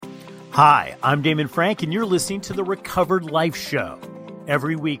Hi, I'm Damon Frank, and you're listening to the Recovered Life Show.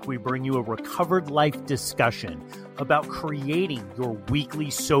 Every week, we bring you a recovered life discussion about creating your weekly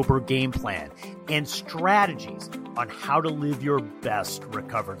sober game plan and strategies on how to live your best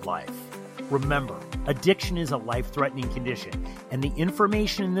recovered life. Remember, addiction is a life-threatening condition, and the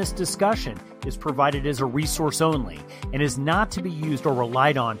information in this discussion is provided as a resource only and is not to be used or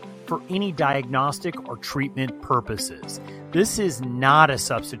relied on for any diagnostic or treatment purposes. This is not a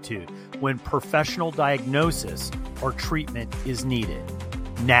substitute when professional diagnosis or treatment is needed.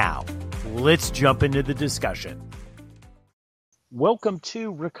 Now, let's jump into the discussion. Welcome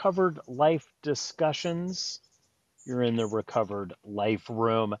to Recovered Life Discussions. You're in the Recovered Life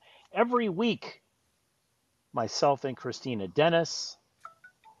Room. Every week, myself and Christina Dennis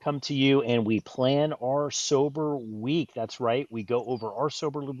come to you and we plan our sober week. That's right. We go over our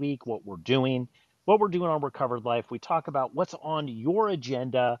sober week, what we're doing on Recovered Life. We talk about what's on your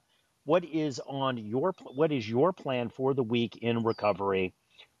agenda, what is your plan for the week in recovery.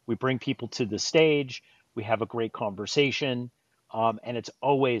 We bring people to the stage. We have a great conversation, and it's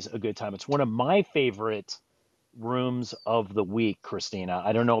always a good time. It's one of my favorite rooms of the week, Christina.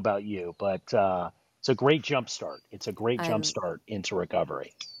 I don't know about you, but it's a great jump start. It's a great jump start into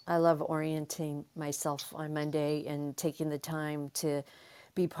recovery. I love orienting myself on Monday and taking the time to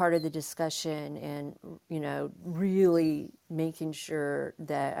be part of the discussion and, really making sure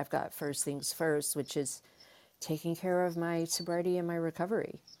that I've got first things first, which is taking care of my sobriety and my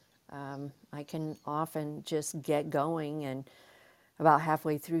recovery. I can often just get going, and about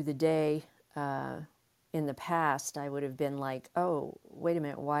halfway through the day, in the past, I would have been like, oh, wait a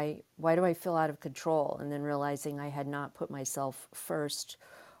minute, why do I feel out of control? And then realizing I had not put myself first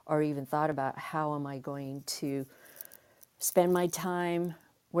or even thought about how am I going to spend my time,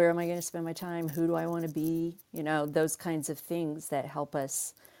 where am I going to spend my time, who do I want to be, those kinds of things that help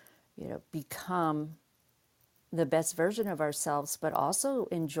us, become the best version of ourselves, but also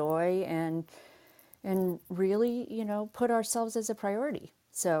enjoy and really, put ourselves as a priority.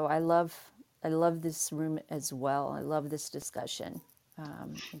 So I love this room as well. I love this discussion.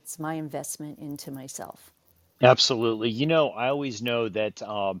 It's my investment into myself. Absolutely. I always know that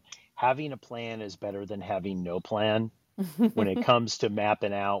having a plan is better than having no plan when it comes to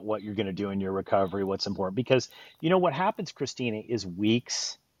mapping out what you're going to do in your recovery, what's important. Because what happens, Christina, is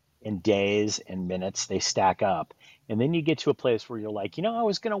weeks and days and minutes, they stack up. And then you get to a place where you're like, I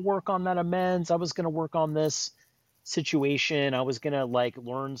was going to work on that amends. I was going to work on this situation. I was going to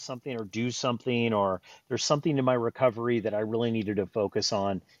learn something or do something, or there's something in my recovery that I really needed to focus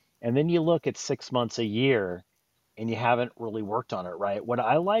on. And then you look at 6 months, a year, and you haven't really worked on it, right? What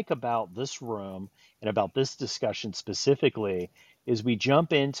I like about this room and about this discussion specifically is we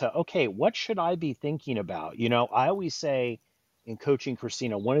jump into, okay, what should I be thinking about? I always say in coaching,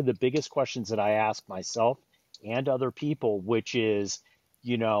 Christina, one of the biggest questions that I ask myself and other people, which is,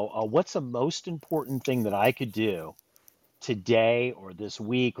 what's the most important thing that I could do today or this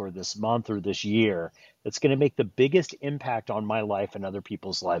week or this month or this year that's going to make the biggest impact on my life and other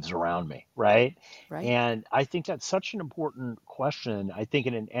people's lives around me, right? Right? And I think that's such an important question. I think,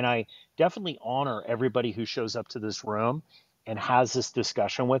 and I definitely honor everybody who shows up to this room and has this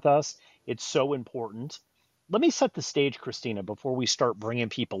discussion with us. It's so important. Let me set the stage, Christina, before we start bringing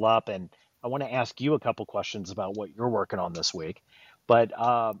people up. And I want to ask you a couple questions about what you're working on this week. But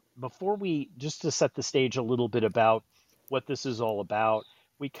before we, just to set the stage a little bit about what this is all about.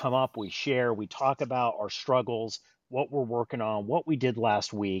 We come up, we share, we talk about our struggles, what we're working on, what we did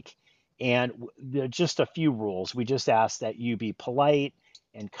last week, and there are just a few rules. We just ask that you be polite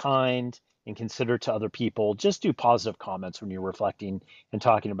and kind and considerate to other people. Just do positive comments when you're reflecting and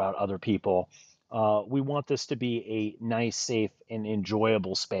talking about other people. We want this to be a nice, safe, and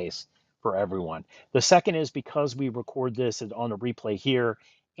enjoyable space for everyone. The second is because we record this on a replay here,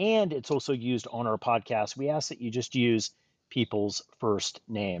 and it's also used on our podcast, we ask that you just use people's first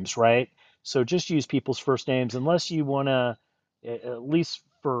names, right? So just use people's first names unless you want to, at least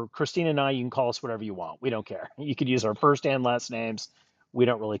for Christina and I, you can call us whatever you want. We don't care. You could use our first and last names. We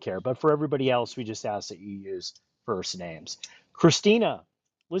don't really care. But for everybody else, we just ask that you use first names. Christina,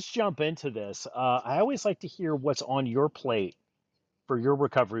 let's jump into this. I always like to hear what's on your plate for your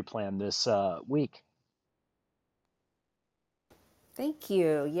recovery plan this week. Thank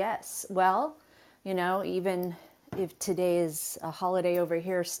you. Yes. Well, even if today is a holiday over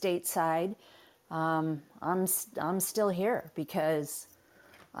here stateside, I'm still here because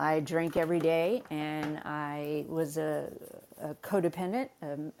I drink every day, and I was a codependent,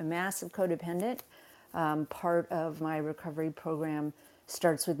 a massive codependent. Part of my recovery program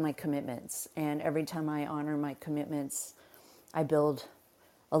starts with my commitments, and every time I honor my commitments, I build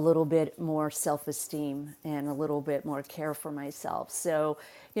a little bit more self-esteem and a little bit more care for myself. So,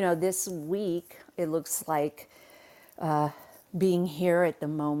 this week it looks like being here at the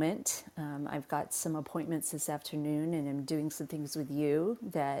moment. I've got some appointments this afternoon and I'm doing some things with you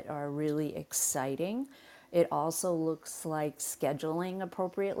that are really exciting. It also looks like scheduling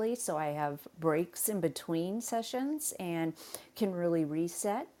appropriately, so I have breaks in between sessions and can really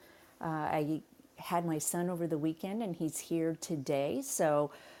reset. I had my son over the weekend and he's here today,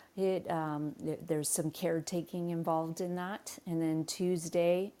 so there's some caretaking involved in that. And then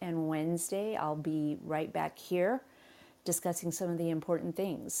Tuesday and Wednesday, I'll be right back here discussing some of the important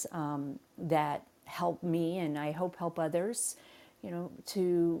things that help me and I hope help others,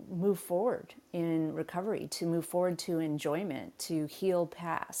 to move forward in recovery, to move forward to enjoyment, to heal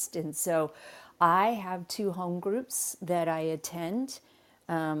past. And so I have 2 home groups that I attend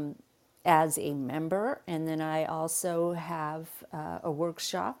as a member, and then I also have a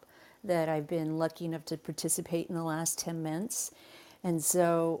workshop that I've been lucky enough to participate in the last 10 months. And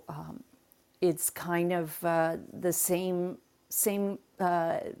so it's kind of the same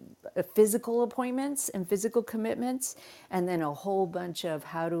physical appointments and physical commitments, and then a whole bunch of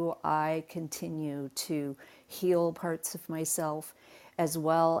how do I continue to heal parts of myself, as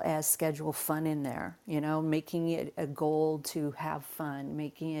well as schedule fun in there, making it a goal to have fun,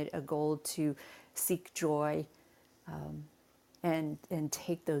 making it a goal to seek joy, and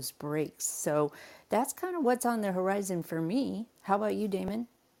take those breaks. So that's kind of what's on the horizon for me. How about you, Damon?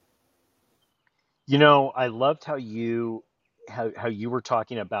 I loved how you were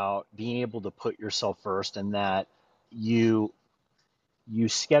talking about being able to put yourself first, and that you you're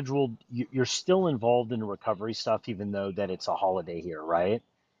still involved in recovery stuff even though that it's a holiday here, right?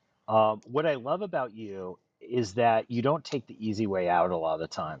 What I love about you is that you don't take the easy way out a lot of the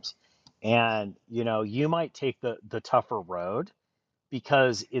times. And you might take the tougher road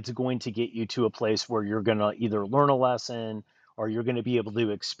because it's going to get you to a place where you're going to either learn a lesson or you're going to be able to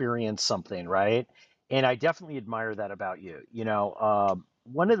experience something, right? And I definitely admire that about you.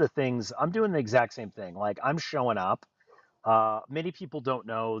 One of the things I'm doing the exact same thing. Like I'm showing up. Many people don't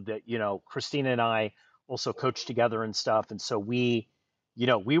know that, Christina and I also coach together and stuff. And so we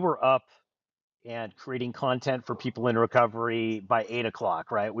were up and creating content for people in recovery by 8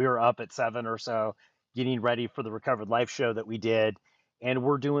 o'clock, right? We were up at 7 or so, getting ready for the Recovered Life show that we did, and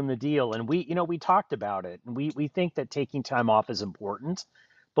we're doing the deal. And we talked about it, and we think that taking time off is important,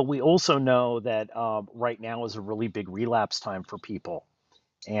 but we also know that right now is a really big relapse time for people,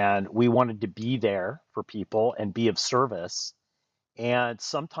 and we wanted to be there for people and be of service. And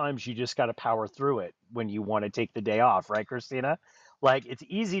sometimes you just got to power through it when you want to take the day off, right, Christina? Like it's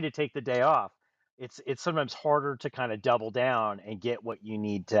easy to take the day off. It's sometimes harder to kind of double down and get what you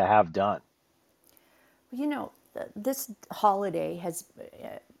need to have done. This holiday has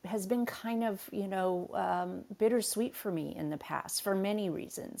been kind of bittersweet for me in the past for many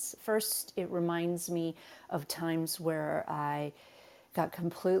reasons. First, it reminds me of times where I got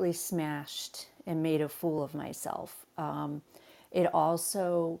completely smashed and made a fool of myself. It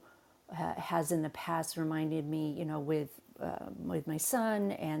also has in the past reminded me, with my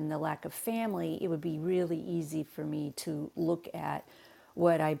son and the lack of family, it would be really easy for me to look at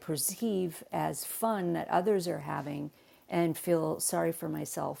what I perceive as fun that others are having and feel sorry for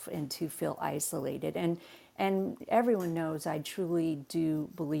myself and to feel isolated. And everyone knows I truly do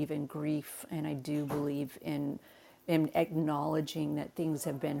believe in grief, and I do believe in acknowledging that things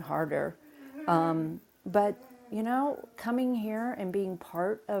have been harder. But coming here and being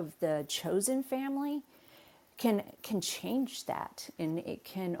part of the chosen family can change that, and it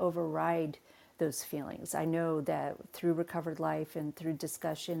can override those feelings. I know that through Recovered Life and through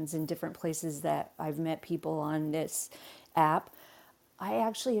discussions in different places that I've met people on this app, I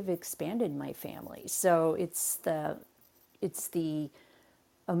actually have expanded my family. So it's the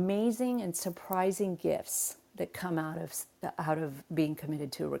amazing and surprising gifts that come out of being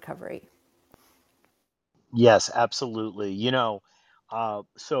committed to recovery. Yes, absolutely.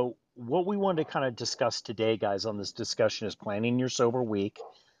 So what we want to kind of discuss today, guys, on this discussion is planning your sober week.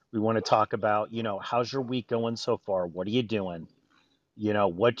 We want to talk about, how's your week going so far? What are you doing?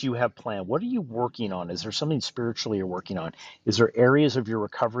 What do you have planned? What are you working on? Is there something spiritually you're working on? Is there areas of your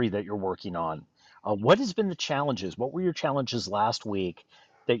recovery that you're working on? What has been the challenges? What were your challenges last week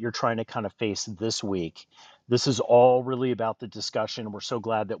that you're trying to kind of face this week? This is all really about the discussion. We're so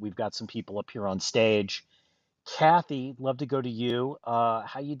glad that we've got some people up here on stage. Kathy, love to go to you.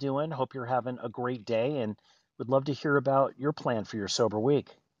 How you doing? Hope you're having a great day, and would love to hear about your plan for your sober week.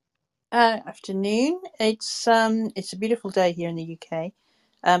 Afternoon. It's a beautiful day here in the UK.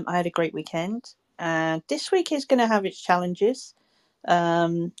 I had a great weekend, and this week is going to have its challenges.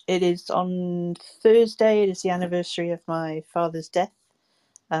 It is on Thursday. It is the anniversary of my father's death.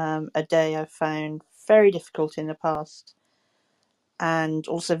 A day I found very difficult in the past, and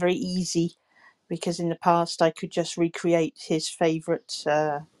also very easy, because in the past I could just recreate his favourite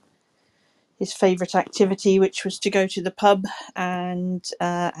activity, which was to go to the pub and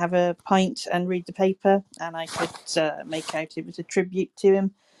have a pint and read the paper, and I could make out it was a tribute to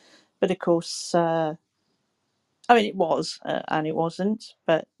him. But of course, I mean, it was and it wasn't.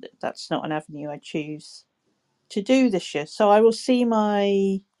 But that's not an avenue I choose to do this year. So I will see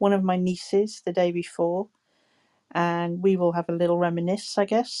my one of my nieces the day before, and we will have a little reminisce, I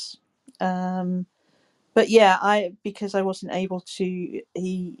guess. Um, but yeah, I because I wasn't able to.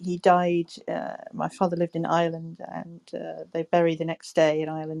 He died. My father lived in Ireland, and they bury the next day in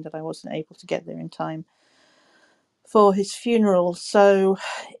Ireland, and I wasn't able to get there in time for his funeral. So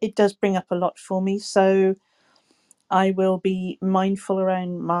it does bring up a lot for me. So I will be mindful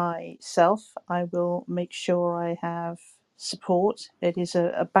around myself. I will make sure I have support. It is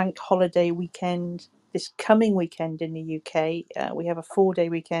a bank holiday weekend this coming weekend in the UK. We have a 4-day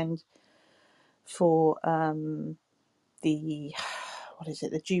weekend for the what is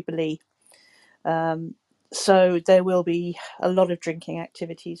it, the Jubilee. Um, so there will be a lot of drinking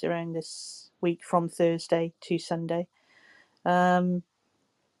activities around this week from Thursday to Sunday. But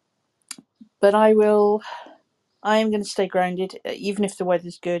I am going to stay grounded, even if the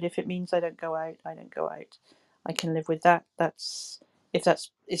weather's good. If it means I don't go out, I don't go out. I can live with that. If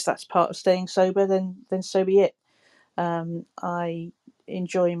that's part of staying sober, then so be it. I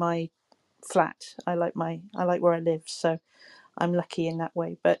enjoy my flat. I like where I live, so I'm lucky in that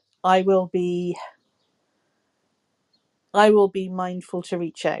way. But I will be mindful to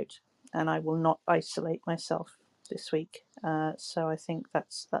reach out, and I will not isolate myself this week. So I think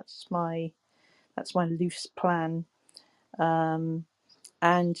that's my loose plan,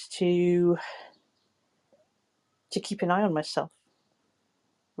 and to keep an eye on myself,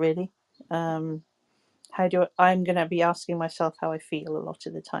 really. I'm going to be asking myself how I feel a lot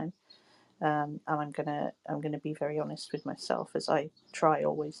of the time, and I'm gonna be very honest with myself, as I try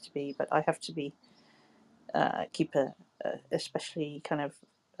always to be. But I have to be keep a especially kind of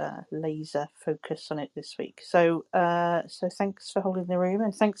laser focus on it this week. So thanks for holding the room,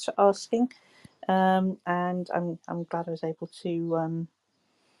 and thanks for asking. And I'm glad I was able to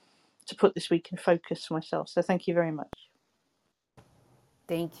put this week in focus for myself. So thank you very much.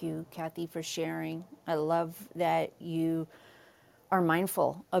 Thank you, Kathy, for sharing. I love that you are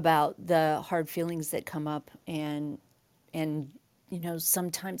mindful about the hard feelings that come up, and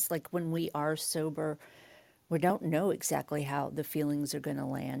sometimes, like, when we are sober, we don't know exactly how the feelings are going to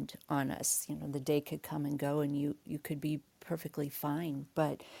land on us. The day could come and go, and you could be perfectly fine,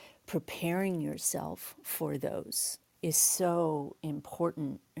 but preparing yourself for those is so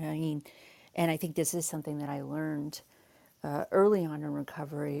important. I mean, and I think this is something that I learned early on in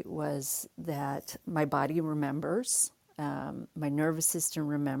recovery, was that my body remembers, my nervous system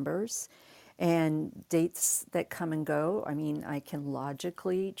remembers, and dates that come and go. I mean, I can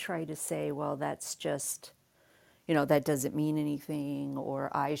logically try to say, well, that's just, that doesn't mean anything,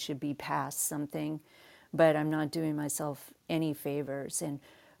 or I should be past something, but I'm not doing myself any favors. And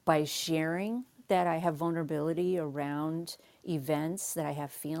by sharing that I have vulnerability around events, that I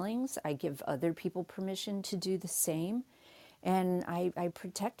have feelings, I give other people permission to do the same. And I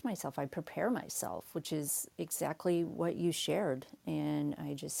protect myself, I prepare myself, which is exactly what you shared. And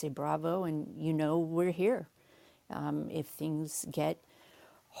I just say bravo, and we're here. If things get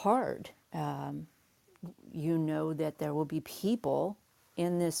hard, that there will be people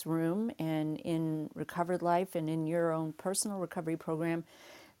in this room and in Recovered Life and in your own personal recovery program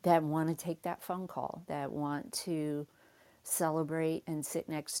that want to take that phone call, that want to celebrate and sit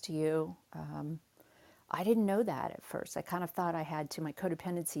next to you. I didn't know that at first. I kind of thought I had to. My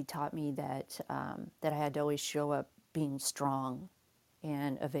codependency taught me that I had to always show up being strong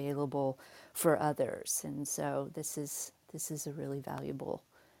and available for others. And so this is a really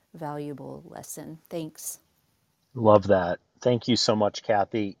valuable lesson. Thanks. Love that. Thank you so much,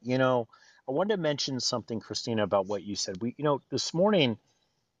 Kathy. I wanted to mention something, Christina, about what you said. This morning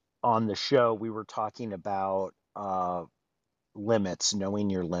on the show, we were talking about limits, knowing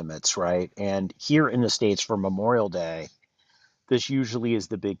your limits, right? And here in the States for Memorial Day, this usually is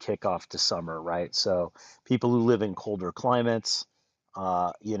the big kickoff to summer, right? So people who live in colder climates,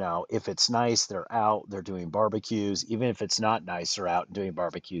 if it's nice, they're out, they're doing barbecues. Even if it's not nice, they're out and doing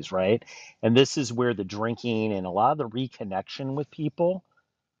barbecues, right? And this is where the drinking and a lot of the reconnection with people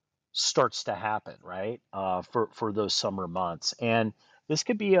starts to happen, right? For those summer months, and this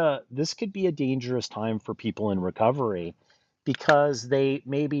could be a dangerous time for people in recovery because they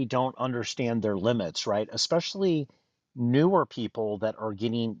maybe don't understand their limits, right? Especially newer people that are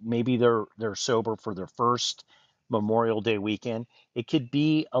getting, maybe they're sober for their first Memorial Day weekend. It could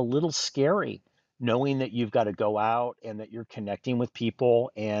be a little scary knowing that you've got to go out and that you're connecting with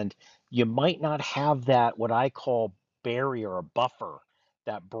people, and you might not have that, what I call, barrier or buffer,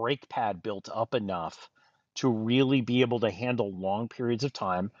 that brake pad built up enough to really be able to handle long periods of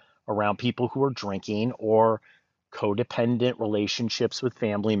time around people who are drinking, or codependent relationships with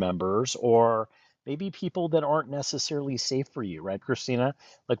family members, or maybe people that aren't necessarily safe for you, right, Christina?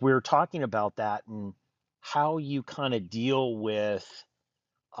 Like, we were talking about that, and how you kind of deal with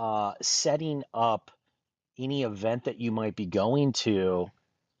setting up any event that you might be going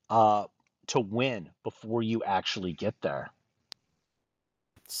uh, to win before you actually get there.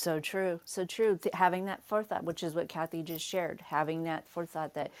 So true, so true. Having that forethought, which is what Kathy just shared, having that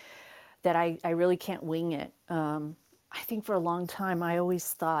forethought that I really can't wing it. I think for a long time I always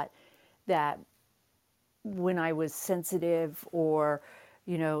thought that when I was sensitive, or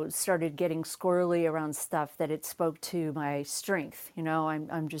started getting squirrely around stuff, that it spoke to my strength.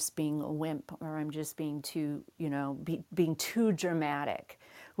 I'm just being a wimp, or I'm just being too, being too dramatic,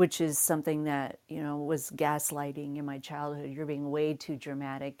 which is something that, was gaslighting in my childhood. You're being way too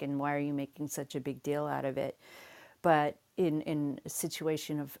dramatic, and why are you making such a big deal out of it? But in a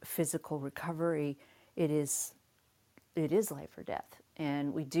situation of physical recovery, it is it is life or death.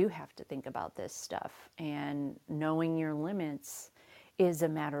 And we do have to think about this stuff. And knowing your limits is a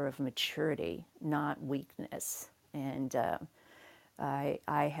matter of maturity, not weakness. And I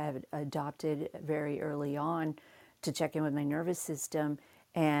had adopted very early on to check in with my nervous system.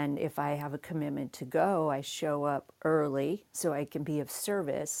 And if I have a commitment to go, I show up early so I can be of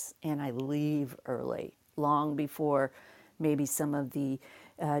service, and I leave early, long before maybe some of the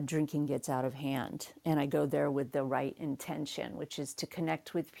drinking gets out of hand. And I go there with the right intention, which is to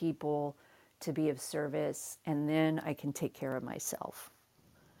connect with people, to be of service, and then I can take care of myself.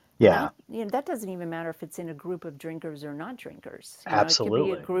 And Yeah, that doesn't even matter if it's in a group of drinkers or not drinkers. It could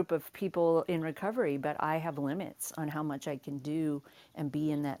be a absolutely. group of people in recovery, but I have limits on how much I can do and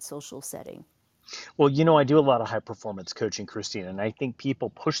be in that social setting. Well, I do a lot of high performance coaching, Christine, and I think people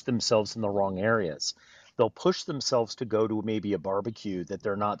push themselves in the wrong areas. They'll push themselves to go to maybe a barbecue that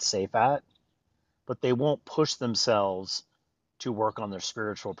they're not safe at, but they won't push themselves to work on their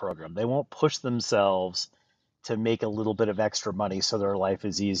spiritual program. They won't push themselves to make a little bit of extra money so their life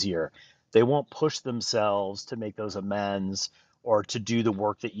is easier. They won't push themselves to make those amends or to do the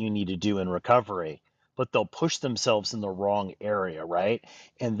work that you need to do in recovery, but they'll push themselves in the wrong area, right?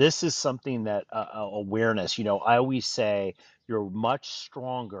 And this is something that awareness, I always say you're much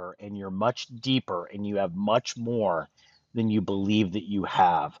stronger and you're much deeper and you have much more than you believe that you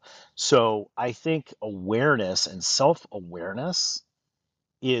have. So I think awareness and self awareness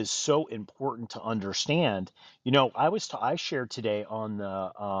is so important to understand. I shared today on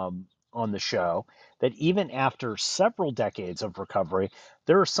the show that even after several decades of recovery,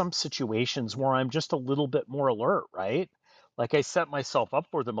 there are some situations where I'm just a little bit more alert, right? Like, I set myself up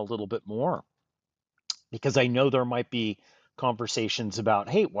for them a little bit more, because I know there might be conversations about,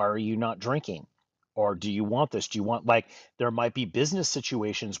 hey, why are you not drinking? Or do you want this? Do you want, like, there might be business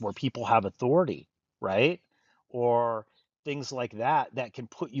situations where people have authority, right? Or things like that that can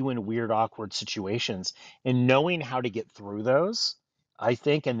put you in weird, awkward situations. And knowing how to get through those, I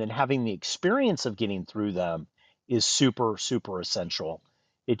think, and then having the experience of getting through them is super, super essential.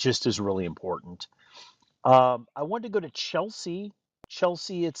 It just is really important. I wanted to go to Chelsea.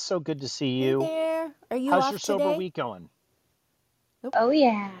 Chelsea, it's so good to see Hey you. there, are you How's your off sober today? week going? Nope. Oh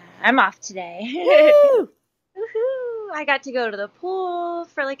yeah, I'm off today. Woo! Woohoo! I got to go to the pool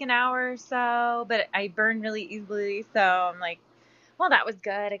for like an hour or so, but I burned really easily, so I'm like, well, that was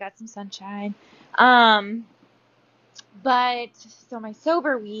good. I got some sunshine. Um, but so my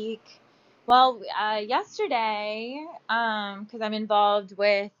sober week, well, yesterday, because I'm involved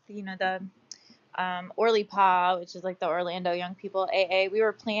with, the Orly PA, which is like the Orlando Young People AA, we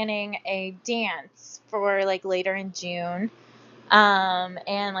were planning a dance for like later in June,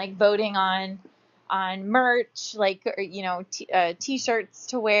 and like voting on merch, like, or, t-shirts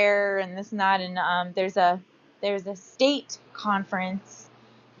to wear and this and that. And there's a state conference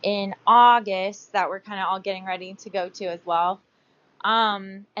in August that we're kind of all getting ready to go to as well.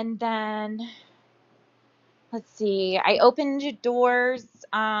 And then let's see, I opened doors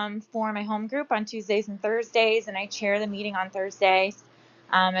for my home group on Tuesdays and Thursdays, and I chair the meeting on Thursdays.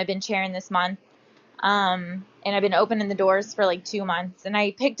 I've been chairing this month. And I've been opening the doors for like 2 months, and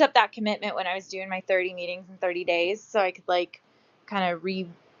I picked up that commitment when I was doing my 30 meetings in 30 days. So I could like kind of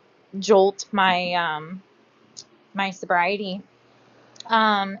re-jolt my, my sobriety.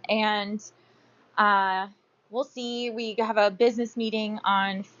 And we'll see. We have a business meeting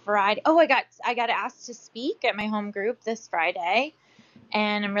on Friday. Oh, I got asked to speak at my home group this Friday,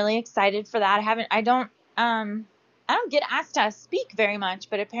 and I'm really excited for that. I don't get asked to speak very much,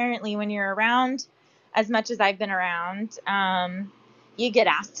 but apparently when you're around as much as I've been around, you get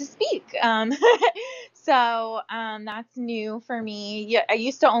asked to speak. So that's new for me. Yeah, I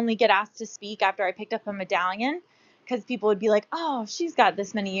used to only get asked to speak after I picked up a medallion, because people would be like, "Oh, she's got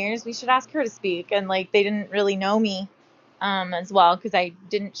this many years. We should ask her to speak." And like they didn't really know me as well, because I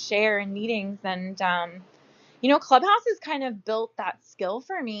didn't share in meetings. And Clubhouse has kind of built that skill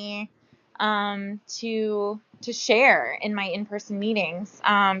for me, to share in my in-person meetings,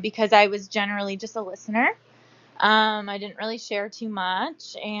 because I was generally just a listener. I didn't really share too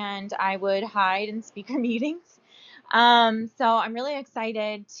much, and I would hide in speaker meetings. So I'm really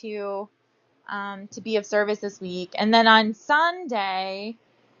excited to be of service this week. And then on Sunday,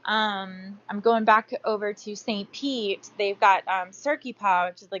 I'm going back over to St. Pete. They've got Circuit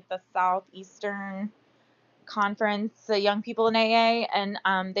which is like the Southeastern Conference, the young people in AA, and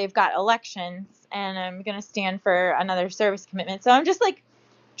they've got elections, and I'm going to stand for another service commitment. So I'm just like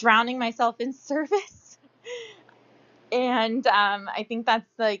drowning myself in service. And I think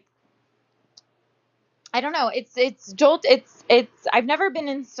that's like, I don't know, it's I've never been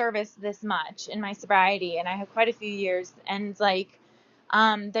in service this much in my sobriety, and I have quite a few years, and like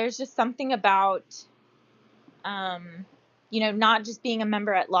there's just something about not just being a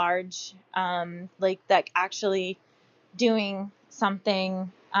member at large, like that actually doing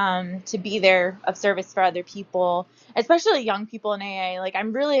something to be there of service for other people, especially young people in AA. Like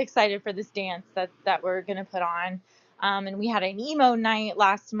I'm really excited for this dance that we're gonna put on. And we had an emo night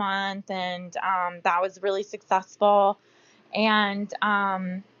last month, and that was really successful. And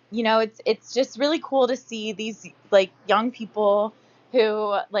it's just really cool to see these like young people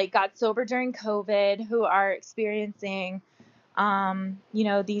who like got sober during COVID, who are experiencing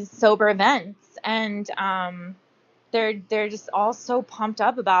these sober events, and they're just all so pumped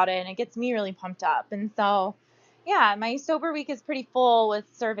up about it, and it gets me really pumped up. And so yeah, my sober week is pretty full with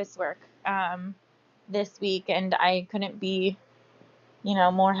service work this week, and I couldn't be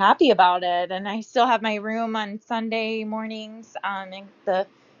more happy about it. And I still have my room on Sunday mornings in the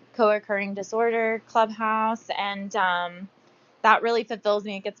co-occurring disorder clubhouse, and that really fulfills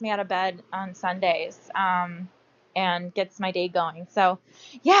me. It gets me out of bed on Sundays, and gets my day going. So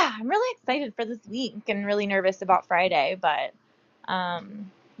yeah, I'm really excited for this week and really nervous about Friday, but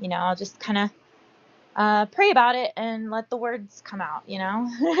I'll just kind of pray about it and let the words come out.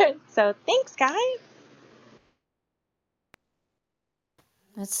 So thanks, guys.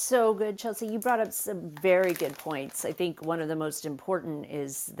 That's so good, Chelsea. You brought up some very good points. I think one of the most important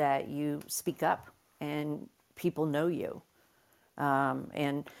is that you speak up and people know you.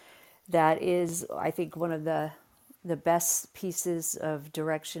 And that is, I think, one of the best pieces of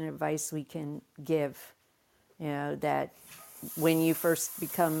direction advice we can give. That when you first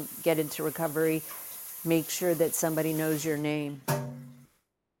get into recovery, make sure that somebody knows your name.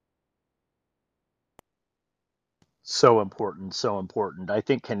 So important, so important. I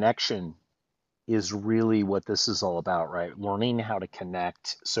think connection is really what this is all about, right? Learning how to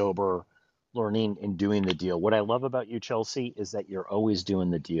connect sober, learning and doing the deal. What I love about you, Chelsea, is that you're always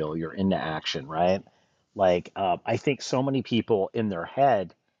doing the deal. You're into action, right? Like, I think so many people in their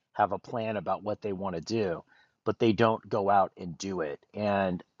head have a plan about what they want to do, but they don't go out and do it.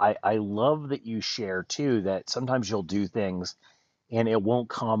 And I love that you share too that sometimes you'll do things and it won't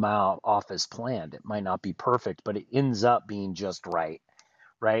come out off as planned. It might not be perfect, but it ends up being just right,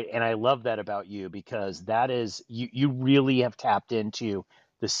 right? And I love that about you because that is you really have tapped into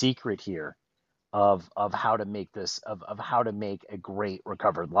the secret here of how to make this of how to make a great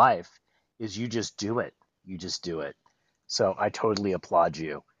recovered life is you just do it. You just do it. So I totally applaud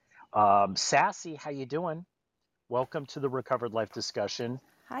you. Sassy, how you doing? Welcome to the Recovered Life discussion.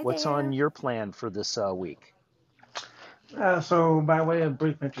 Hi What's on there. your plan for this week? So, by way of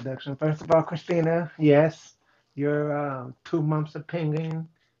brief introduction, first of all, Christina, yes, your 2 months of pinging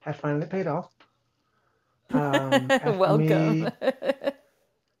has finally paid off. As for Welcome. me,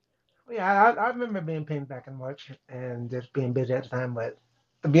 yeah, I remember being pinged back in March and just being busy at the time. But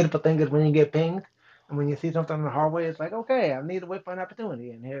the beautiful thing is when you get pinged and when you see something in the hallway, it's like, okay, I need to wait for an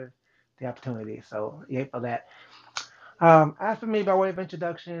opportunity, and here's the opportunity. So, yay for that. As for me, by way of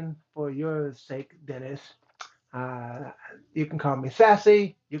introduction, for your sake, Dennis, uh, you can call me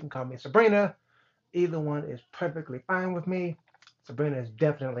Sassy, you can call me Sabrina. Either one is perfectly fine with me. Sabrina is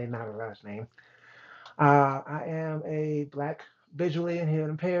definitely not a last name. I am a black visually and hearing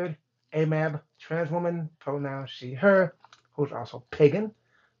impaired AMAB, trans woman, pronoun she, her, who's also pagan.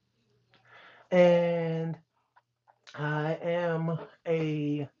 And I am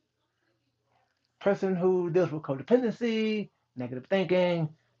a person who deals with codependency, negative thinking,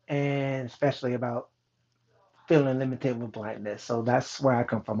 and especially about feeling limited with blindness. So that's where I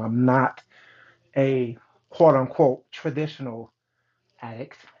come from. I'm not a quote unquote traditional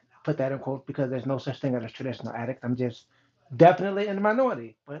addict. I put that in quotes because there's no such thing as a traditional addict. I'm just definitely in the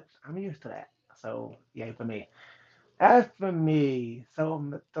minority, but I'm used to that. So, yay for me. As for me,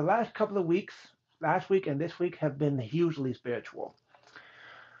 so the last couple of weeks, last week and this week have been hugely spiritual.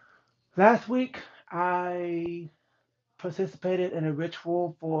 Last week, I participated in a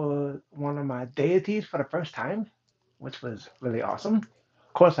ritual for one of my deities for the first time, which was really awesome.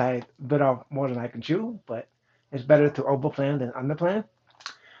 Of course, I bit off more than I can chew, but it's better to overplan than underplan.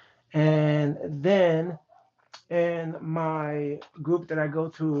 And then in my group that I go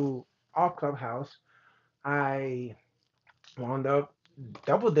to off Clubhouse, I wound up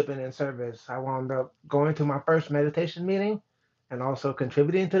double dipping in service. I wound up going to my first meditation meeting and also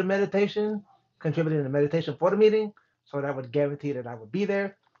contributing the meditation for the meeting. So that would guarantee that I would be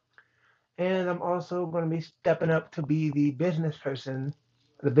there. And I'm also going to be stepping up to be the business person,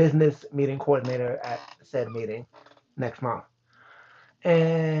 the business meeting coordinator at said meeting next month.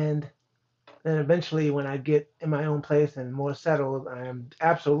 And then eventually, when I get in my own place and more settled, I'm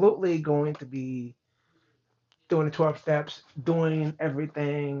absolutely going to be doing the 12 steps, doing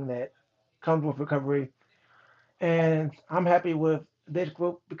everything that comes with recovery. And I'm happy with this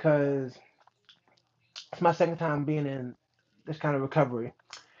group because it's my second time being in this kind of recovery.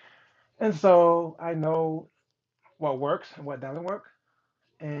 And so I know what works and what doesn't work.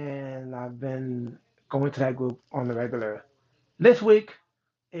 And I've been going to that group on the regular. This week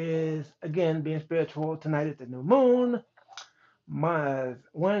is again being spiritual. Tonight is the new moon. My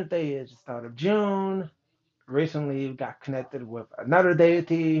Wednesday is the start of June. Recently got connected with another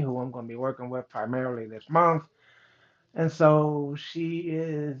deity who I'm going to be working with primarily this month. And so she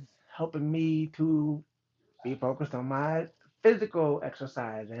is helping me to be focused on my physical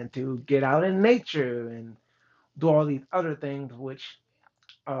exercise and to get out in nature and do all these other things, which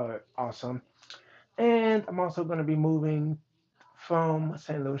are awesome. And I'm also going to be moving from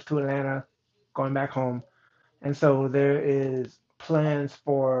St. Louis to Atlanta, going back home. And so there is plans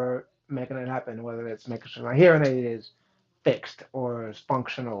for making it happen, whether it's making sure my hearing aid is fixed or is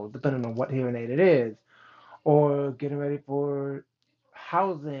functional, depending on what hearing aid it is, or getting ready for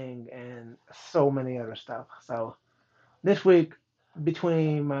housing and so many other stuff. So this week,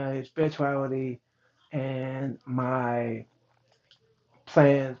 between my spirituality and my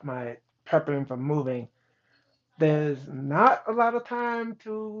plans, my preparing for moving, there's not a lot of time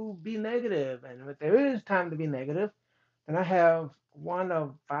to be negative. And if there is time to be negative, then I have one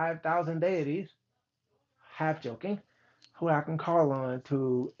of 5,000 deities, half joking, who I can call on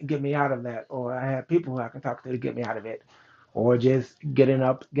to get me out of that. Or I have people who I can talk to get me out of it. Or just getting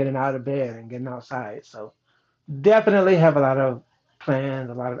up, getting out of bed and getting outside. So definitely have a lot of plans,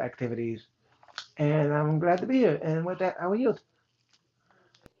 a lot of activities. And I'm glad to be here. And with that, how are you?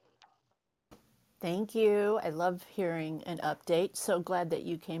 Thank you. I love hearing an update. So glad that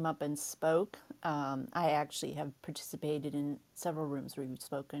you came up and spoke. I actually have participated in several rooms where you've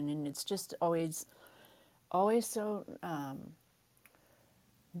spoken, and it's just always so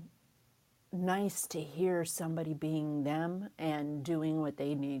nice to hear somebody being them and doing what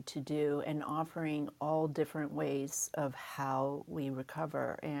they need to do and offering all different ways of how we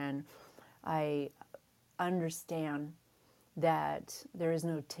recover. And I understand that there is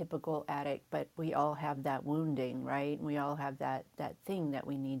no typical addict, but we all have that wounding, right? We all have that thing that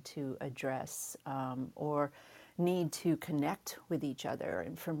we need to address or need to connect with each other.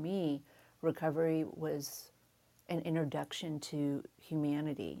 And for me, recovery was an introduction to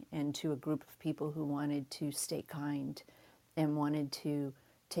humanity and to a group of people who wanted to stay kind and wanted to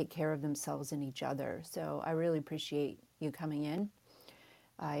take care of themselves and each other. So I really appreciate you coming in.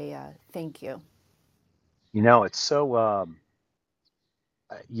 I thank you. It's so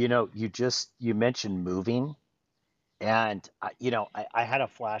you mentioned moving, and I had a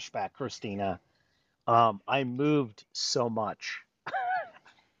flashback, Christina. I moved so much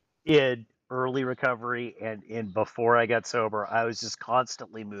in early recovery and in before I got sober. I was just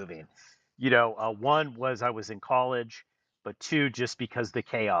constantly moving. One was I was in college, but two, just because the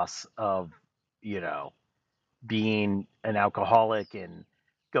chaos of, you know, being an alcoholic and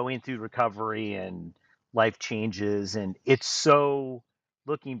going through recovery and life changes. And it's so,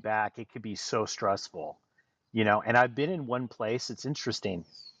 looking back, it could be so stressful, and I've been in one place. It's interesting.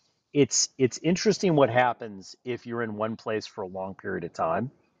 It's interesting what happens if you're in one place for a long period of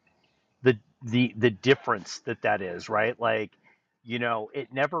time. the difference that is, right? Like,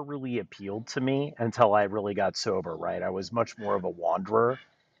 it never really appealed to me until I really got sober, right? I was much more of a wanderer.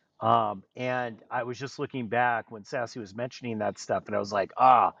 And I was just looking back when Sassy was mentioning that stuff, and I was like,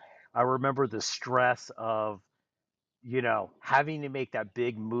 I remember the stress of, having to make that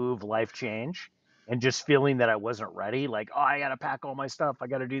big move, life change, and just feeling that I wasn't ready. Like, I got to pack all my stuff. I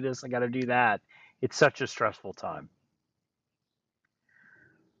got to do this. I got to do that. It's such a stressful time.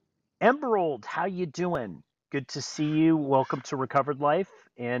 Emerald, how you doing? Good to see you. Welcome to Recovered Life,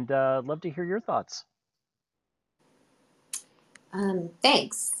 and love to hear your thoughts.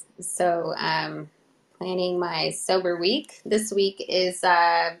 Thanks. So, planning my sober week. This week is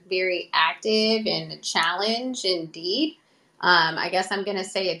very active and a challenge indeed. I guess I'm going to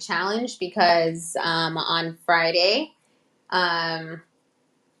say a challenge because on Friday, um,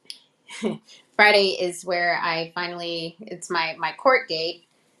 Friday is where I finally, it's my court date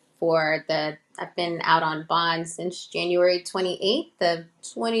I've been out on bond since January 28th of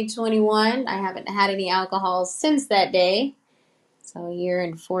 2021. I haven't had any alcohol since that day. So a year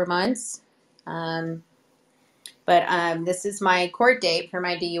and 4 months. But this is my court date for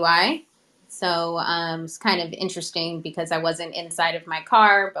my DUI. So it's kind of interesting because I wasn't inside of my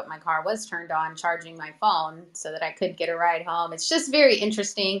car, but my car was turned on charging my phone so that I could get a ride home. It's just very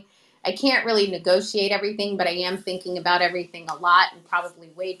interesting. I can't really negotiate everything, but I am thinking about everything a lot and probably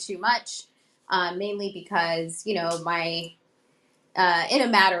way too much, mainly because, my in a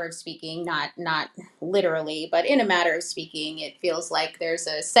matter of speaking, not literally, but in a matter of speaking, it feels like there's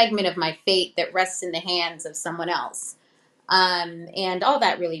a segment of my fate that rests in the hands of someone else. And all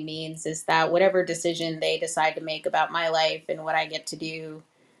that really means is that whatever decision they decide to make about my life and what I get to do,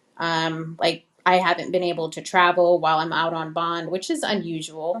 like I haven't been able to travel while I'm out on bond, which is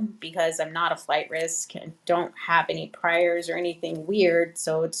unusual because I'm not a flight risk and don't have any priors or anything weird.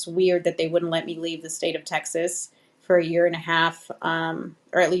 So it's weird that they wouldn't let me leave the state of Texas for a year and a half, or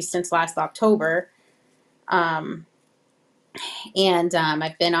at least since last October. Um, and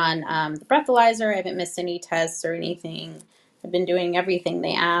I've been on the breathalyzer. I haven't missed any tests or anything. I've been doing everything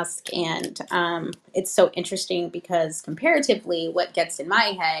they ask. And it's so interesting because comparatively, what gets in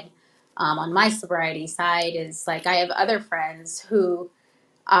my head on my sobriety side is like I have other friends who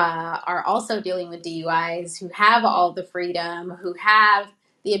are also dealing with DUIs, who have all the freedom, who have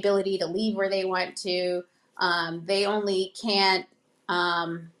the ability to leave where they want to. They only can't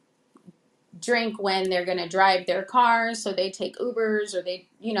drink when they're going to drive their cars, so they take Ubers or they,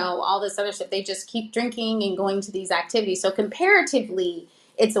 all this other stuff. They just keep drinking and going to these activities. So comparatively,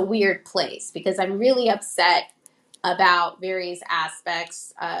 it's a weird place because I'm really upset about various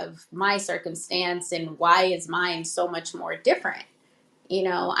aspects of my circumstance and why is mine so much more different.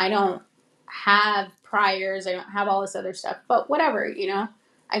 I don't have priors, I don't have all this other stuff, but whatever,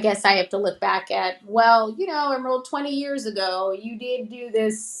 I guess I have to look back at, well, Emerald, 20 years ago, you did do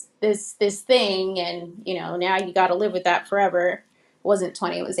this thing, and, now you got to live with that forever. It wasn't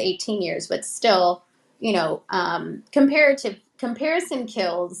 20, it was 18 years, but still, comparison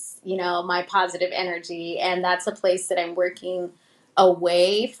kills, my positive energy, and that's a place that I'm working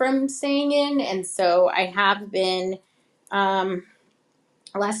away from staying in. And so I have been,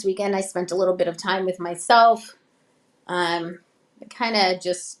 last weekend I spent a little bit of time with myself. I kind of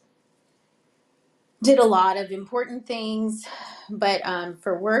just did a lot of important things, but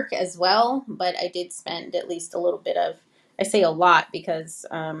for work as well. But I did spend at least a little bit of, I say a lot because,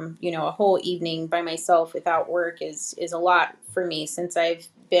 a whole evening by myself without work is a lot for me since I've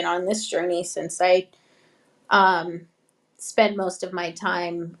been on this journey, since I spend most of my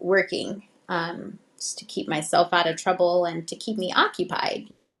time working, just to keep myself out of trouble and to keep me occupied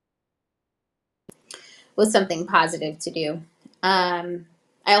with something positive to do.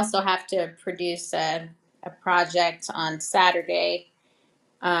 I also have to produce a project on Saturday.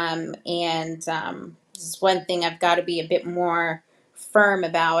 And this is one thing I've got to be a bit more firm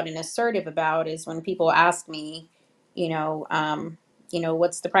about and assertive about is when people ask me,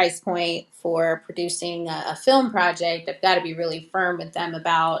 what's the price point for producing a film project? I've got to be really firm with them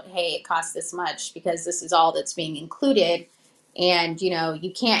about, hey, it costs this much because this is all that's being included. And,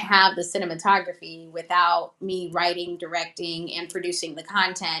 you can't have the cinematography without me writing, directing, and producing the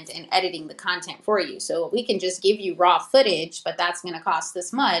content and editing the content for you. So we can just give you raw footage, but that's going to cost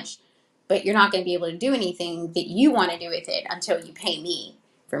this much. But you're not going to be able to do anything that you want to do with it until you pay me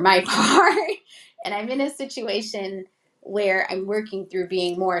for my part. And I'm in a situation where I'm working through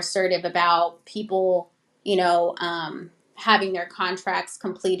being more assertive about people, having their contracts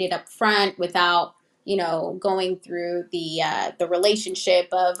completed up front without going through the relationship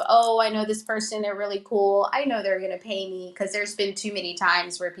of, oh, I know this person, they're really cool, I know they're going to pay me, because there's been too many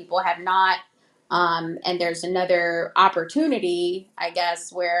times where people have not And there's another opportunity, I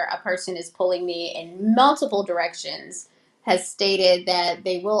guess, where a person is pulling me in multiple directions, has stated that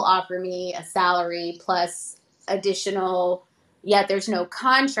they will offer me a salary plus additional, yet there's no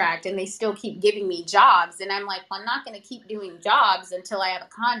contract, and they still keep giving me jobs. And I'm like, well, I'm not going to keep doing jobs until I have a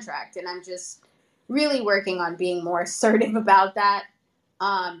contract. And I'm just really working on being more assertive about that.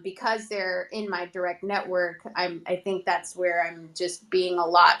 Because they're in my direct network, I think that's where I'm just being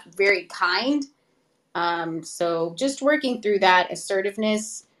very kind. So just working through that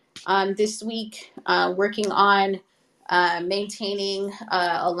assertiveness this week, working on maintaining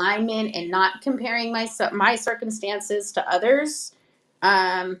alignment and not comparing my circumstances to others,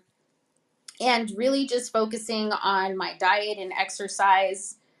 and really just focusing on my diet and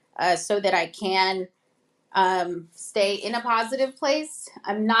exercise so that I can stay in a positive place.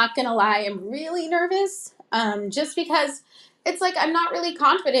 I'm not gonna lie, I'm really nervous, just because it's like I'm not really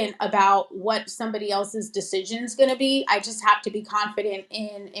confident about what somebody else's decision is gonna be. I just have to be confident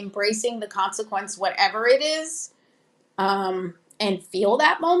in embracing the consequence, whatever it is, and feel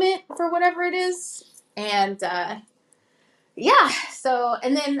that moment for whatever it is. And yeah, so,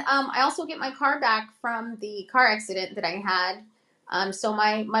 and then I also get my car back from the car accident that I had. So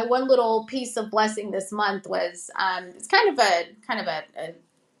my one little piece of blessing this month was it's kind of a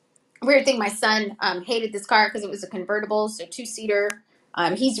weird thing. My son hated this car because it was a convertible, so 2-seater.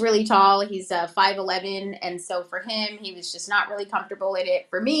 He's really tall. He's 5'11", and so for him, he was just not really comfortable in it.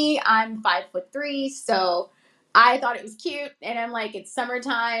 For me, I'm 5'3", so I thought it was cute. And I'm like, it's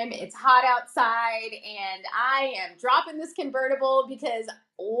summertime, it's hot outside, and I am dropping this convertible because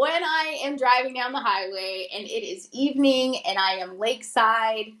when I am driving down the highway and it is evening and I am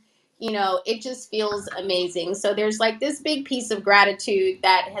lakeside, it just feels amazing. So there's like this big piece of gratitude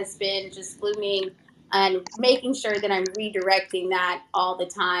that has been just blooming, and making sure that I'm redirecting that all the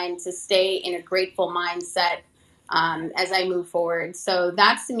time to stay in a grateful mindset as I move forward. So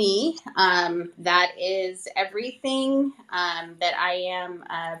that's me. That is everything that I am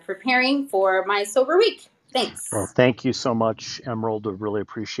preparing for my sober week. Well, Thanks. thank you so much, Emerald. I really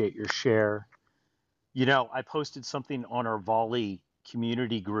appreciate your share. I posted something on our Volley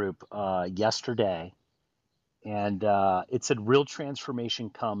community group yesterday, and it said real transformation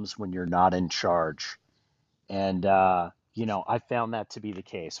comes when you're not in charge. And, I found that to be the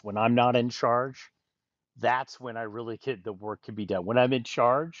case. When I'm not in charge, that's when I really the work can be done. When I'm in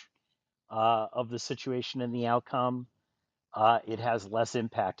charge of the situation and the outcome, it has less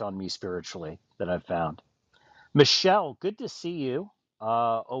impact on me spiritually that I've found. Michelle, good to see you.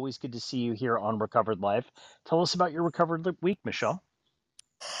 Always good to see you here on Recovered Life. Tell us about your week, Michelle.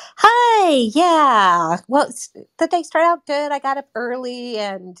 Hi, yeah. Well, the day started out good. I got up early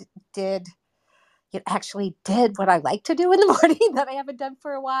and did actually did what I like to do in the morning that I haven't done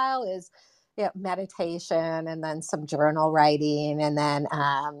for a while is meditation, and then some journal writing, and then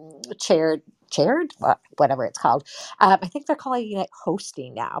chaired whatever it's called. I think they're calling it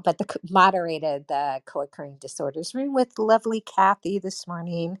hosting now, but moderated the co-occurring disorders room with lovely Kathy this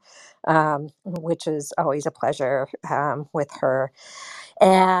morning, which is always a pleasure with her.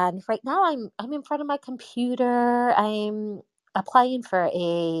 And right now I'm in front of my computer. I'm applying for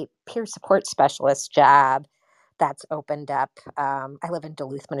a peer support specialist job that's opened up. I live in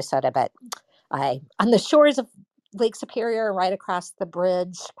Duluth, Minnesota, but I on the shores of Lake Superior, right across the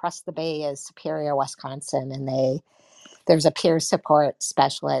bridge, across the bay is Superior, Wisconsin, and there's a peer support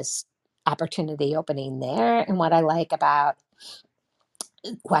specialist opportunity opening there. And what I like about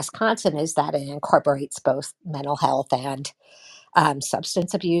Wisconsin is that it incorporates both mental health and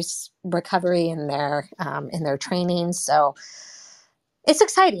substance abuse recovery in their training. So it's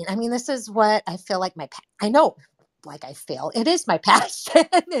exciting. I mean, this is what I feel like I know, like I feel it is my passion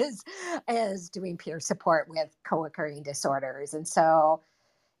is doing peer support with co-occurring disorders. And so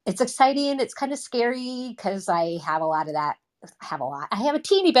it's exciting. It's kind of scary because I have a lot of that. I have a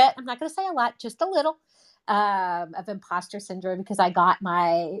teeny bit. I'm not going to say a lot, just a little of imposter syndrome because I got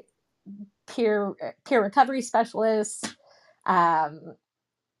my peer recovery specialist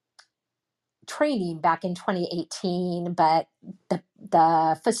training back in 2018, but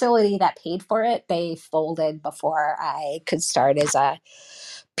the facility that paid for it, they folded before I could start as a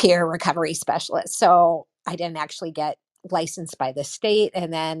peer recovery specialist. So I didn't actually get licensed by the state.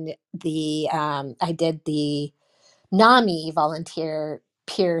 And then I did the NAMI volunteer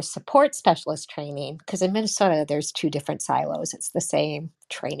peer support specialist training, because in Minnesota, there's 2 different silos. It's the same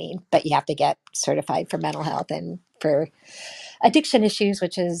training, but you have to get certified for mental health and for addiction issues,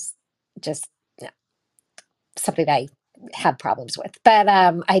 which is just something I have problems with. But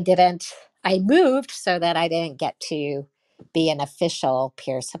I moved so that I didn't get to be an official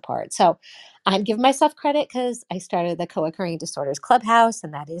peer support. So I'm giving myself credit because I started the Co-occurring Disorders Clubhouse,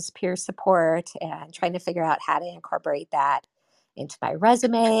 and that is peer support, and trying to figure out how to incorporate that into my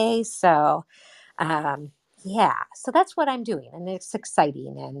resume. So yeah, so that's what I'm doing, and it's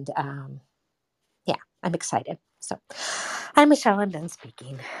exciting. And yeah, I'm excited. So I'm Michelle. I'm done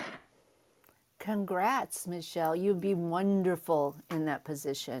speaking. Congrats, Michelle. You'd be wonderful in that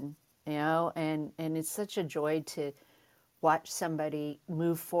position, and it's such a joy to watch somebody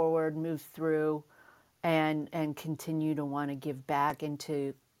move forward, move through, and continue to want to give back and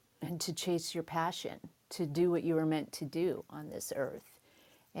to chase your passion, to do what you were meant to do on this earth.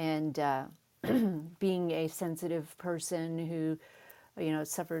 And being a sensitive person who,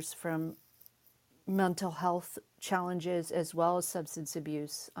 suffers from mental health challenges as well as substance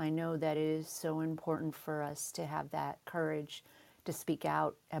abuse, I know that it is so important for us to have that courage to speak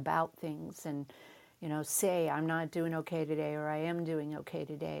out about things and, say, I'm not doing okay today, or I am doing okay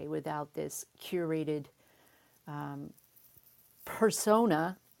today, without this curated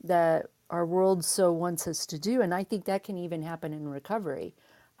persona that our world so wants us to do. And I think that can even happen in recovery.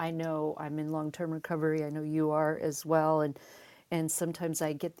 I know I'm in long-term recovery. I know you are as well. And sometimes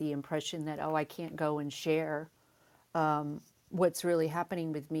I get the impression that, I can't go and share what's really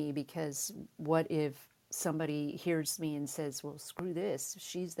happening with me, because what if somebody hears me and says, well, screw this.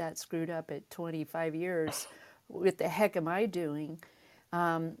 She's that screwed up at 25 years. What the heck am I doing?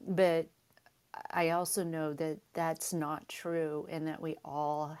 But I also know that that's not true, and that we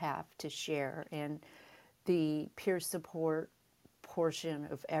all have to share. And the peer support portion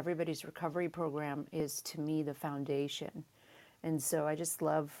of everybody's recovery program is, to me, the foundation. And so I just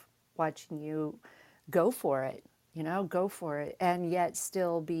love watching you go for it, go for it, and yet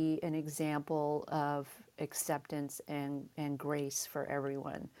still be an example of acceptance and grace for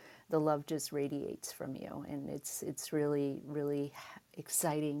everyone. The love just radiates from you, and it's really, really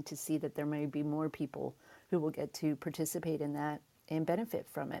exciting to see that there may be more people who will get to participate in that and benefit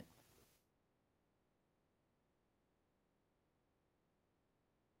from it.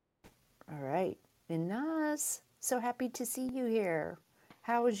 All right. And Naz, so happy to see you here.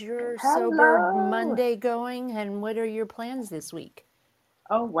 How is your Sober Hello. Monday going, and what are your plans this week?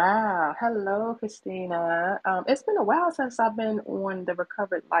 Oh, wow. Hello, Christina. It's been a while since I've been on the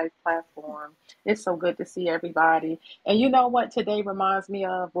Recovered Life platform. It's so good to see everybody. And you know what today reminds me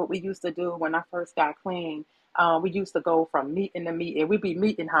of? What we used to do when I first got clean. We used to go from meeting to meeting. We'd be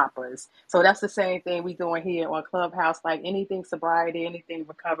meeting hoppers. So that's the same thing we doing here on Clubhouse. Like anything sobriety, anything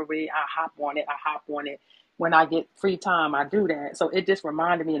recovery, I hop on it. I hop on it. When I get free time, I do that. So it just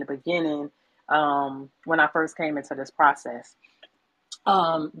reminded me in the beginning, when I first came into this process.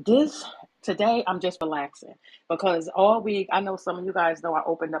 This today I'm just relaxing because all week I know some of you guys know I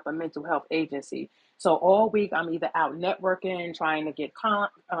opened up a mental health agency. So all week I'm either out networking, trying to get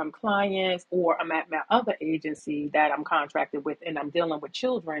clients, or I'm at my other agency that I'm contracted with, and I'm dealing with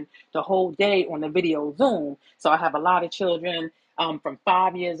children the whole day on the video Zoom. So I have a lot of children from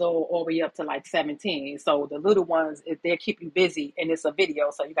 5 years old all the way up to like 17. So the little ones, if they keep you busy and it's a video,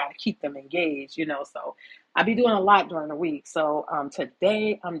 so you got to keep them engaged. So I be doing a lot during the week. So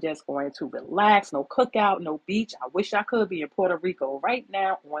today I'm just going to relax. No cookout, no beach. I wish I could be in Puerto Rico right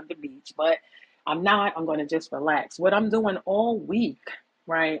now on the beach, but I'm not. I'm going to just relax. What I'm doing all week,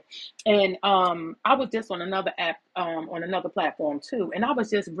 right? And I was just on another app, on another platform too, and I was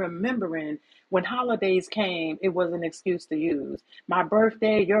just remembering when holidays came, it was an excuse to use. My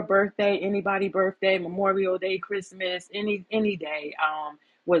birthday, your birthday, anybody birthday, Memorial Day, Christmas, any day.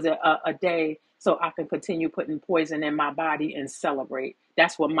 Was a day so I can continue putting poison in my body and celebrate.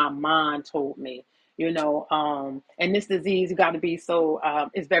 That's what my mind told me. And this disease, you got to be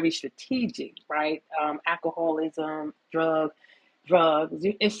it's very strategic, right? Alcoholism, drugs,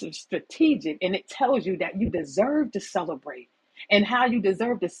 it's strategic, and it tells you that you deserve to celebrate. And how you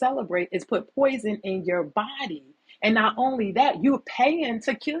deserve to celebrate is put poison in your body. And not only that, you're paying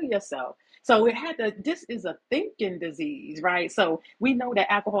to kill yourself. So this is a thinking disease, right? So we know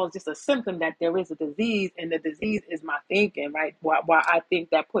that alcohol is just a symptom that there is a disease, and the disease is my thinking, right? Why I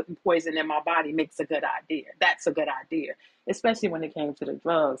think that putting poison in my body makes a good idea. That's a good idea, especially when it came to the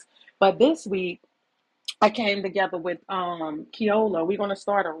drugs. But this week, I came together with Keola. We're gonna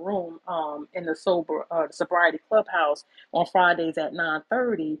start a room in the sobriety clubhouse on Fridays at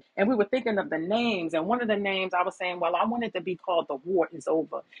 9:30, and we were thinking of the names. And one of the names I was saying, well, I wanted to be called "The War Is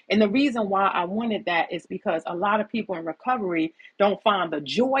Over," and the reason why I wanted that is because a lot of people in recovery don't find the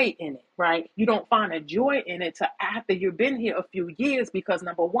joy in it. Right? You don't find a joy in it till after you've been here a few years, because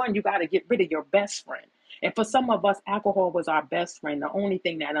number one, you got to get rid of your best friend. And for some of us, alcohol was our best friend, the only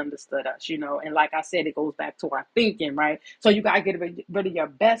thing that understood us, you know. And like I said, it goes back to our thinking, right? So you got to get rid of your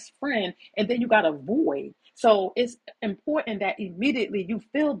best friend, and then you got a void. So it's important that immediately you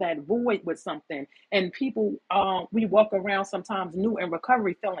fill that void with something. And people, we walk around sometimes new in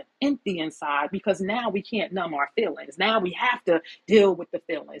recovery feeling empty inside because now we can't numb our feelings. Now we have to deal with the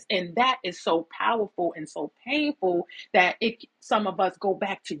feelings. And that is so powerful and so painful that some of us go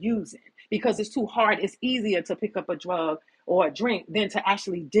back to using because it's too hard. It's easier to pick up a drug or a drink than to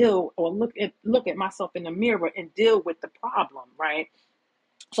actually deal or look at myself in the mirror and deal with the problem, right?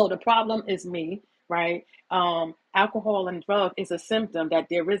 So the problem is me, right? Alcohol and drug is a symptom that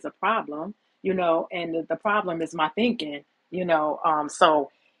there is a problem, you know, and the problem is my thinking, you know.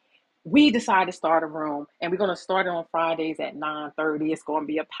 So we decided to start a room, and we're going to start it on Fridays at 9:30. It's going to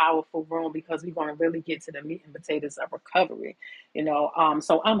be a powerful room because we're going to really get to the meat and potatoes of recovery, you know.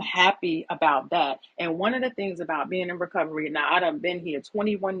 So I'm happy about that. And one of the things about being in recovery, now I've been here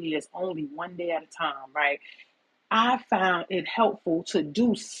 21 years, only one day at a time, right? I found it helpful to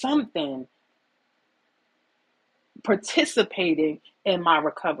do something participating in my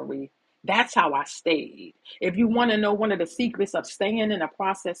recovery. That's how I stayed. If you want to know one of the secrets of staying in a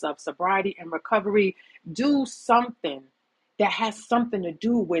process of sobriety and recovery, do something that has something to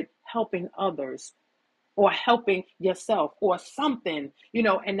do with helping others or helping yourself or something, you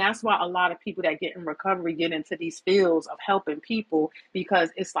know. And that's why a lot of people that get in recovery get into these fields of helping people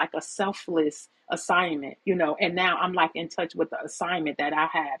because it's like a selfless assignment, you know. And now I'm like in touch with the assignment that I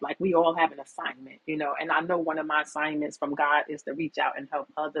had. Like we all have an assignment, you know. And I know one of my assignments from God is to reach out and help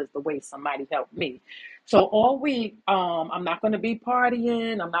others the way somebody helped me. So all week, I'm not going to be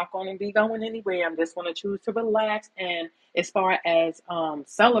partying. I'm not going to be going anywhere. I'm just going to choose to relax. And as far as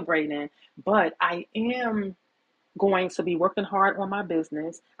celebrating, but I am going to be working hard on my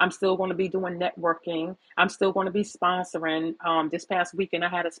business. I'm still going to be doing networking. I'm still going to be sponsoring. This past weekend, I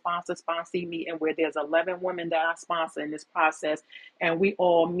had a sponsee meeting where there's 11 women that I sponsor in this process, and we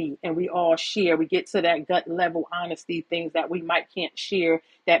all meet and we all share. We get to that gut level honesty, things that we can't share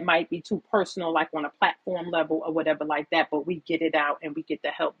that might be too personal, like on a platform level or whatever like that, but we get it out and we get the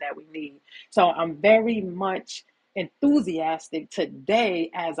help that we need. So I'm very much enthusiastic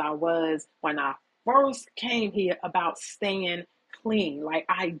today as I was when I first came here about staying clean. Like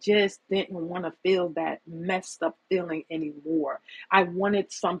I just didn't want to feel that messed up feeling anymore. I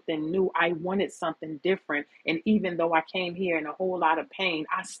wanted something new. I wanted something different. And even though I came here in a whole lot of pain,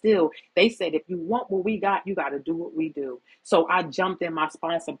 they said, if you want what we got, you got to do what we do. So I jumped in my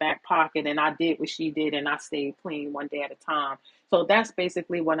sponsor back pocket and I did what she did and I stayed clean one day at a time. So that's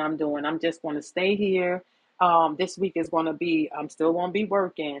basically what I'm doing. I'm just going to stay here. This week is going to be, I'm still going to be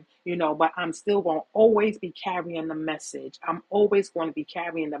working, you know, but I'm still going to always be carrying the message. I'm always going to be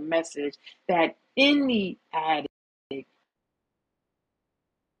carrying the message that any addict,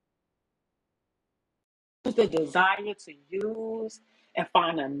 the desire to use and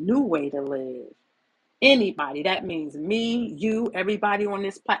find a new way to live. Anybody, that means me, you, everybody on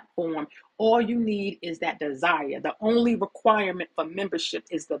this platform, all you need is that desire. The only requirement for membership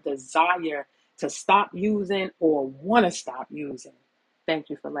is the desire to stop using or want to stop using.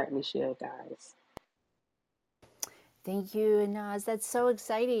 Thank you for letting me share, guys. Thank you, Naz. That's so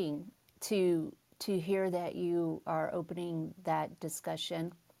exciting to hear that you are opening that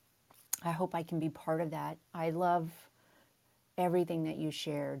discussion. I hope I can be part of that. I love everything that you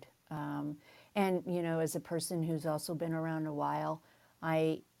shared. And, you know, as a person who's also been around a while,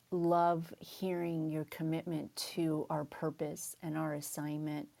 I love hearing your commitment to our purpose and our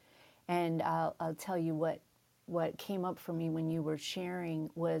assignment. And I'll tell you what came up for me when you were sharing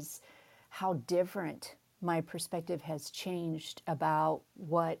was how different my perspective has changed about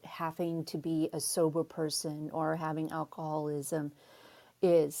what having to be a sober person or having alcoholism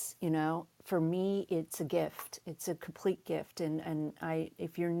is. You know, for me it's a gift. It's a complete gift. And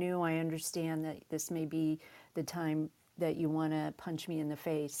if you're new, I understand that this may be the time that you want to punch me in the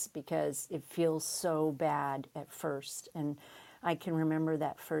face because it feels so bad at first. And I can remember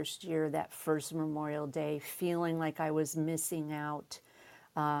that first year, that first Memorial Day, feeling like I was missing out,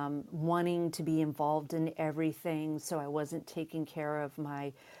 wanting to be involved in everything, so I wasn't taking care of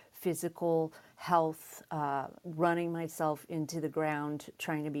my physical health, running myself into the ground,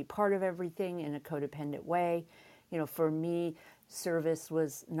 trying to be part of everything in a codependent way. You know, for me, service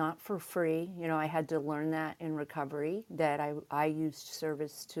was not for free. You know, I had to learn that in recovery, that I used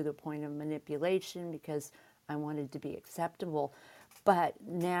service to the point of manipulation because I wanted to be acceptable. But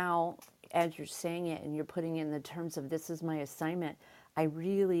now, as you're saying it and you're putting in the terms of this is my assignment, I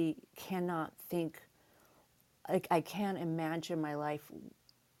really cannot think, like, I can't imagine my life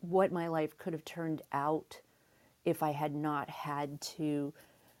what my life could have turned out if I had not had to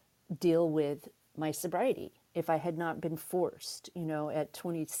deal with my sobriety, if I had not been forced, at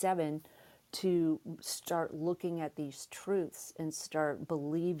 27 to start looking at these truths and start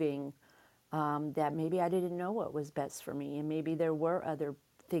believing that maybe I didn't know what was best for me, and maybe there were other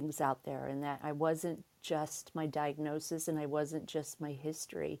things out there, and that I wasn't just my diagnosis and I wasn't just my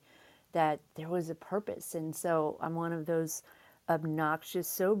history, that there was a purpose. And so I'm one of those obnoxious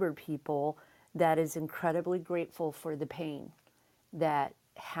sober people that is incredibly grateful for the pain that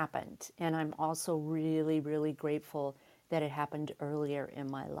happened. And I'm also really, really grateful that it happened earlier in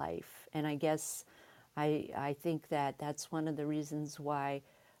my life. And I guess I think that that's one of the reasons why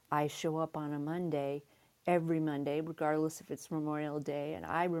I show up on a Monday, every Monday, regardless if it's Memorial Day. And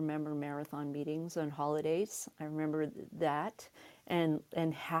I remember marathon meetings on holidays. I remember that, and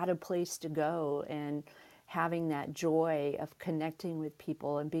had a place to go, and having that joy of connecting with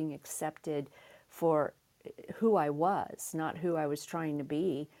people and being accepted for who I was, not who I was trying to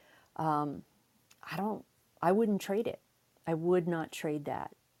be. I wouldn't trade it. I would not trade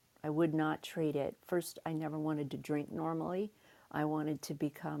that. I would not trade it. First, I never wanted to drink normally. I wanted to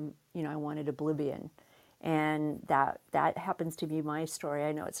become, I wanted oblivion. And that happens to be my story.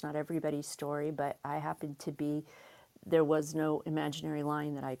 I know it's not everybody's story, but I happened to be, there was no imaginary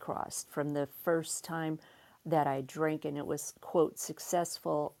line that I crossed. From the first time that I drank and it was, quote,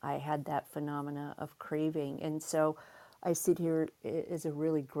 successful, I had that phenomena of craving. And so I sit here as a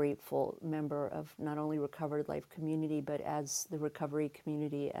really grateful member of not only Recovered Life community, but as the recovery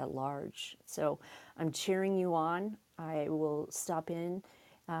community at large. So I'm cheering you on. I will stop in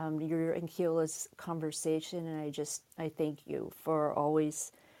your and Keola's conversation, and I thank you for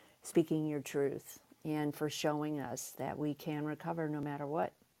always speaking your truth and for showing us that we can recover no matter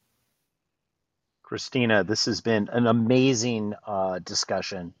what. Christina, this has been an amazing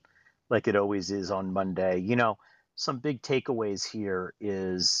discussion, like it always is on Monday. Some big takeaways here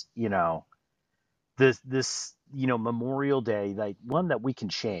is, this Memorial Day, like one that we can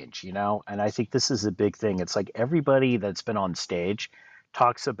change, and I think this is a big thing. It's like everybody that's been on stage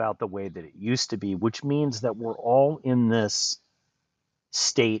talks about the way that it used to be, which means that we're all in this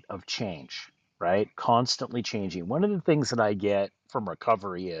state of change, right? Constantly changing. One of the things that I get from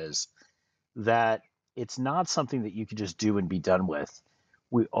recovery is that it's not something that you can just do and be done with.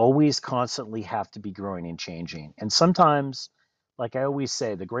 We always constantly have to be growing and changing. And sometimes, like I always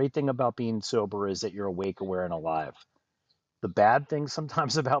say, the great thing about being sober is that you're awake, aware, and alive. The bad thing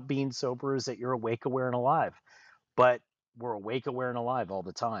sometimes about being sober is that you're awake, aware, and alive. But we're awake, aware, and alive all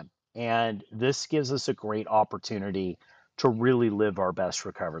the time. And this gives us a great opportunity to really live our best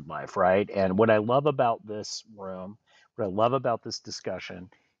recovered life, right? And what I love about this room, what I love about this discussion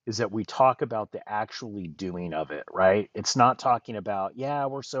is that we talk about the actually doing of it, right? It's not talking about, yeah,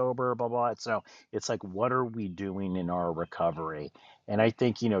 we're sober, blah, blah. It's like, what are we doing in our recovery? And I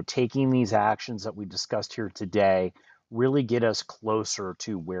think, taking these actions that we discussed here today really get us closer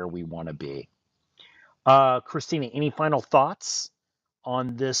to where we want to be. Christina, any final thoughts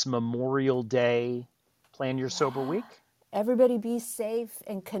on this Memorial Day Plan Your Sober Week? Everybody be safe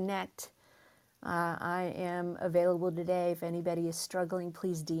and connect. I am available today. If anybody is struggling,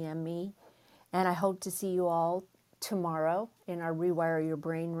 please DM me. And I hope to see you all tomorrow in our Rewire Your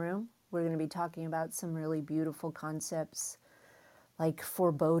Brain room. We're going to be talking about some really beautiful concepts like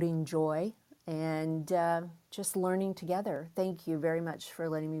foreboding joy and just learning together. Thank you very much for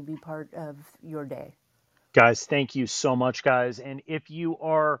letting me be part of your day. Guys, thank you so much, guys. And if you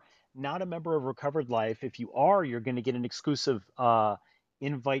are not a member of Recovered Life, if you are, you're going to get an exclusive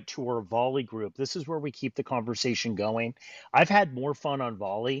invite to our Volley group. This is where we keep the conversation going. I've had more fun on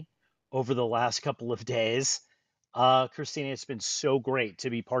Volley over the last couple of days. Christina, it's been so great to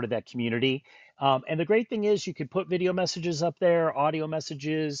be part of that community. And the great thing is you can put video messages up there, audio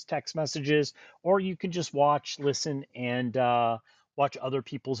messages, text messages, or you can just watch, listen, and watch other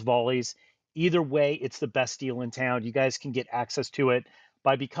people's volleys. Either way, it's the best deal in town. You guys can get access to it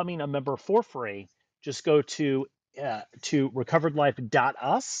by becoming a member for free. Just go to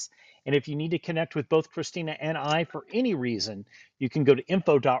recoveredlife.us. And if you need to connect with both Christina and I for any reason, you can go to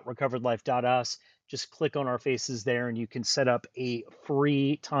info.recoveredlife.us. Just click on our faces there and you can set up a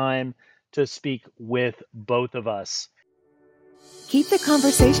free time to speak with both of us. Keep the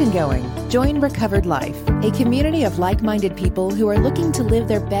conversation going. Join Recovered Life, a community of like-minded people who are looking to live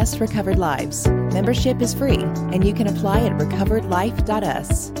their best recovered lives. Membership is free, and you can apply at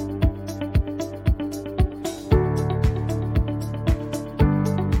recoveredlife.us.